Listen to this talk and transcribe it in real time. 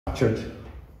captured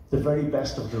the very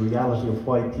best of the reality of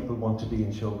why people want to be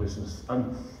in show business.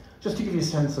 And just to give you a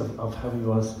sense of how he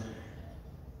was,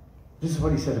 this is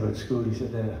what he said about school. He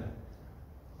said,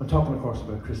 I'm talking of course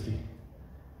about Christy. He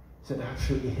said, I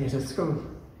absolutely hated school.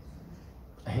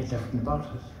 I hated everything about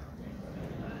it.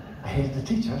 I hated the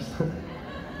teachers.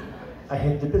 I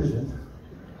hated the building.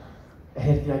 I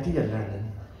hated the idea of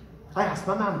learning. I asked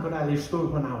my mum, could I leave school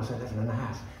when I was 11 and a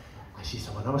half? And she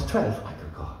said, when I was 12, I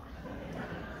could go.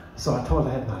 So I told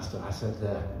the headmaster, I said,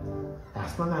 I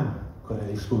asked my mum, could I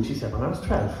leave school? She said, when I was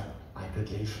 12, I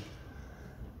could leave.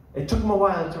 It took him a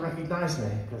while to recognise me,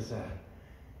 because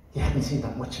he hadn't seen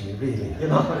that much of me, really, you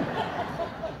know.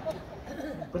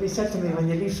 But he said to me, when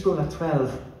you leave school at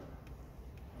 12,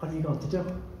 what are you going to do?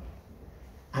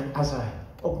 And as I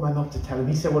opened my mouth to tell him,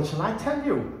 he said, well, shall I tell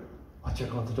you what you're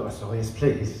going to do? I said, oh yes,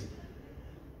 please.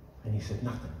 And he said,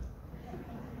 nothing.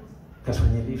 Because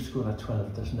when you leave school at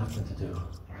 12, there's nothing to do.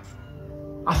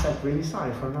 I felt really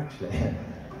sorry for him, actually.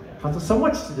 But there's so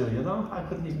much to do, you know. I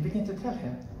couldn't even begin to tell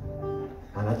him.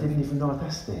 And I didn't even know at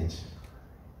that stage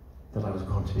that I was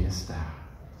going to be a star.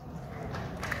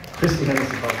 Christy,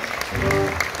 Hennessy, folks.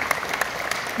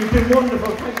 You've been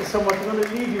wonderful. Thank you so much. I'm going to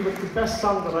leave you with the best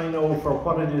song that I know for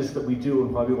what it is that we do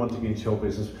and why we want to be in show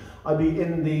business. I'll be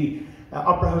in the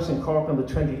Opera House in Cork on the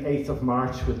 28th of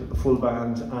March with the full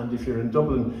band, and if you're in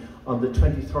Dublin on the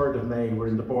 23rd of May, we're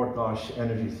in the Bord Gáis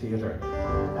Energy Theatre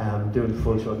doing the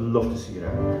full show. I'd love to see you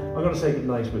there. I'm going to say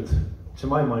goodnight with, to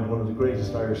my mind, one of the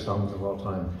greatest Irish songs of all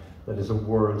time that is a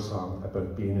world song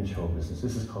about being in show business.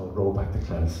 This is called Roll Back the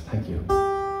Clouds. Thank you.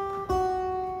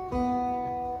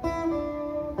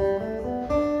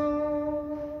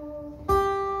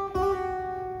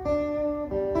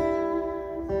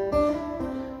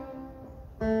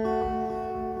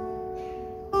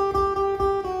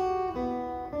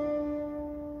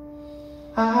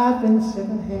 I've been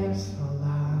sitting here so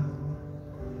long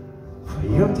for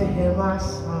you to hear my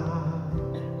song.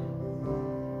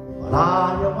 What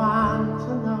all you want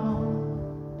to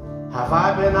know? Have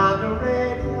I been on the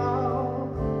radio?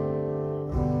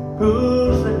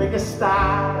 Who's the biggest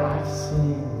star I've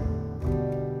seen?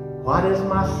 What is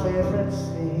my favorite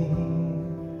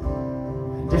scene?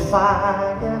 And if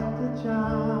I get the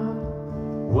job,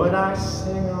 would I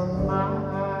sing on Mars?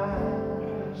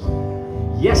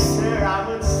 Yes, sir, I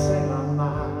would sing on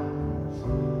Mars.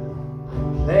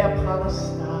 I'd play upon a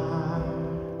star.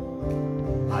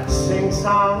 I'd sing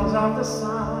songs of the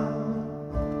sun.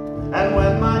 And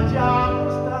when my job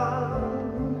was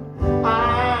done,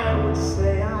 I would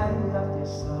say I love you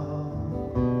so.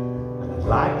 And I'd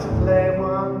like to play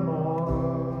one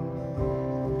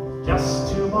more,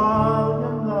 just to all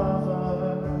your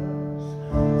lovers,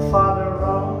 Father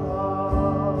Road.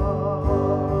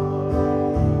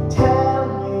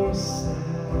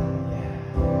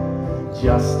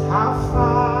 Just how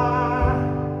far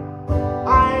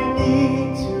I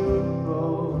need to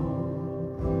go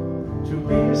to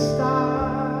be a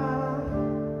star.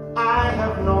 I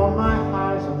have known my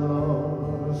highs and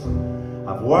lows.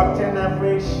 I've worked in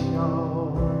every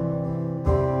show.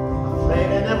 I've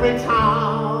played in every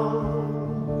town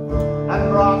and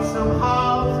brought some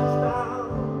houses down.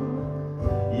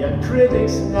 Yet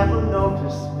critics never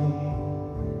notice me.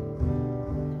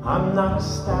 I'm not a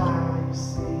star, you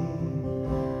see.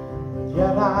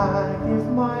 Yet I give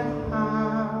my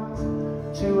heart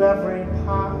to every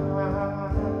part.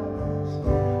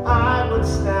 I would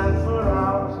stand for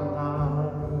hours and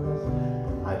hours.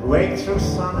 I'd wait through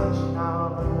sun and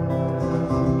showers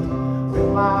with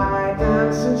my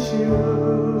dancing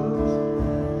shoes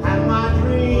and my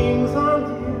dreams on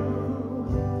you.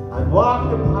 I'd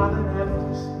walk upon an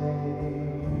empty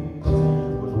stage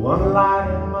with one light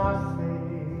in my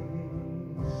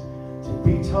face, to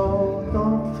be told,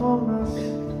 don't phone us,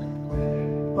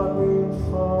 but we'll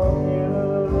phone you.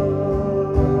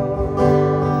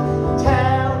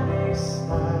 Tell me,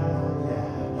 son,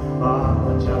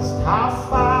 yeah, just how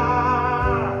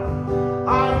far I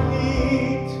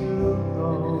need to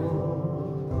go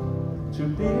to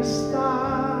be a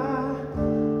star.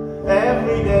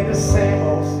 Every day the same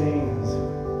old scenes,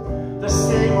 the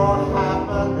same old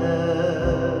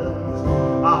happenings,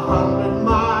 100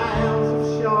 miles of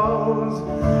shows,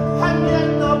 and yet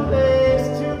no place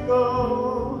to go.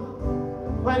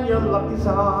 When your luck is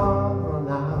all run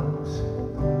out,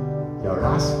 you're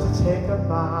asked to take a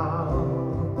bow.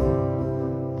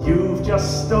 You've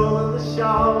just stolen the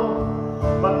show,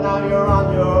 but now you're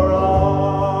on your